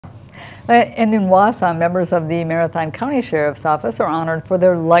And in Wausau, members of the Marathon County Sheriff's Office are honored for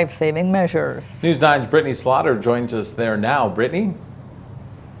their life-saving measures. News 9's Brittany Slaughter joins us there now. Brittany?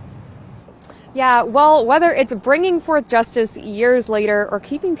 Yeah, well, whether it's bringing forth justice years later or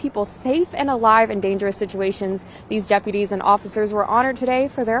keeping people safe and alive in dangerous situations, these deputies and officers were honored today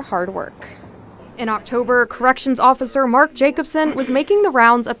for their hard work. In October, Corrections Officer Mark Jacobson was making the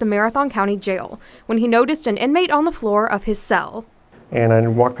rounds at the Marathon County Jail when he noticed an inmate on the floor of his cell. And I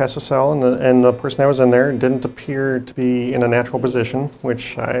walked past the cell, and the person that was in there didn't appear to be in a natural position,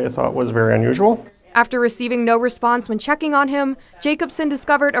 which I thought was very unusual. After receiving no response when checking on him, Jacobson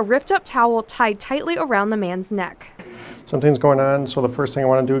discovered a ripped-up towel tied tightly around the man's neck. Something's going on, so the first thing I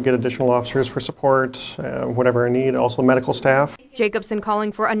want to do is get additional officers for support, whatever I need, also medical staff. Jacobson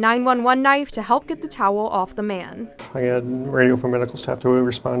calling for a 911 knife to help get the towel off the man. I had radio for medical staff to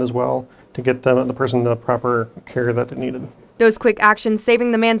respond as well to get the person the proper care that they needed. Those quick actions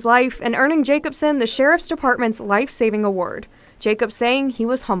saving the man's life and earning Jacobson the Sheriff's Department's Life-Saving Award. Jacob saying he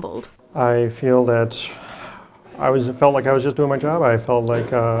was humbled. I feel that felt like I was just doing my job. I felt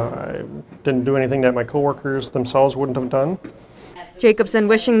like I didn't do anything that my coworkers themselves wouldn't have done. Jacobson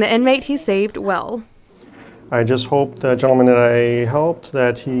wishing the inmate he saved well. I just hope the gentleman that I helped,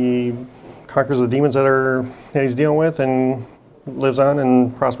 that he conquers the demons that he's dealing with and lives on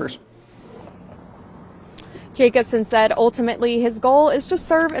and prospers. Jacobson said ultimately his goal is to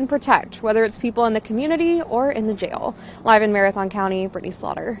serve and protect, whether it's people in the community or in the jail. Live in Marathon County, Brittany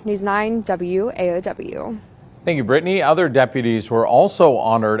Slaughter, News 9 WAOW. Thank you, Brittany. Other deputies were also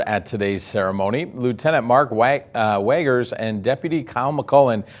honored at today's ceremony. Lieutenant Mark Wagers and Deputy Kyle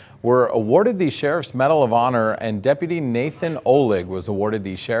McCullen were awarded the Sheriff's Medal of Honor, and Deputy Nathan Olig was awarded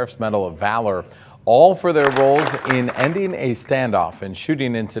the Sheriff's Medal of Valor, all for their roles in ending a standoff and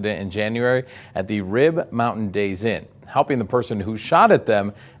shooting incident in January at the Rib Mountain Days Inn, helping the person who shot at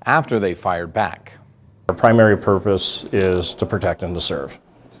them after they fired back. Our primary purpose is to protect and to serve,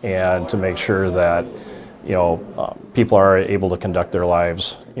 and to make sure that people are able to conduct their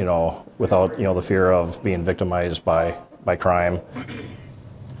lives, without, the fear of being victimized by crime.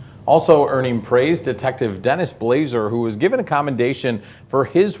 Also earning praise, Detective Dennis Blazer, who was given a commendation for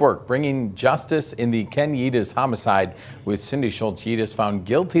his work bringing justice in the Ken Yeatis homicide, with Cindy Schultz Yeatis found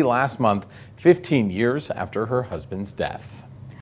guilty last month, 15 years after her husband's death.